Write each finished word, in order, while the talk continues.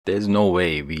There's no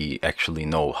way we actually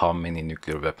know how many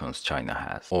nuclear weapons China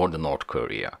has or the North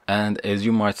Korea. And as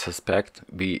you might suspect,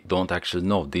 we don't actually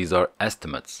know. These are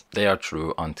estimates. They are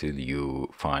true until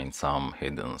you find some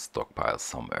hidden stockpiles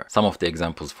somewhere. Some of the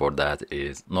examples for that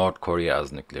is North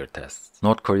Korea's nuclear tests.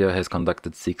 North Korea has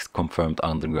conducted 6 confirmed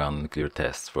underground nuclear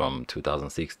tests from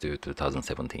 2006 to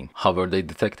 2017. How were they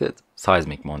detected?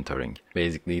 Seismic monitoring.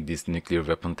 Basically, these nuclear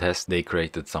weapon tests, they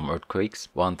created some earthquakes.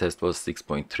 One test was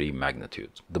 6.3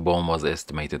 magnitude. The bomb was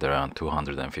estimated around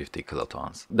 250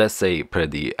 kilotons. That's a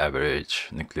pretty average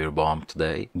nuclear bomb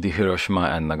today. The Hiroshima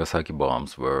and Nagasaki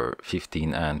bombs were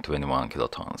 15 and 21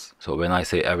 kilotons. So when I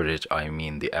say average, I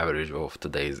mean the average of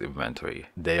today's inventory.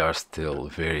 They are still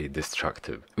very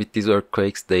destructive. With these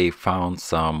earthquakes, they found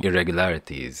some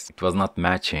irregularities. It was not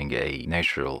matching a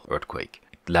natural earthquake.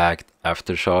 Lacked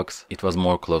aftershocks, it was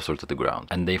more closer to the ground,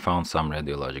 and they found some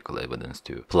radiological evidence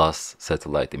too, plus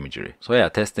satellite imagery. So yeah,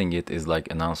 testing it is like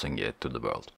announcing it to the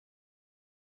world.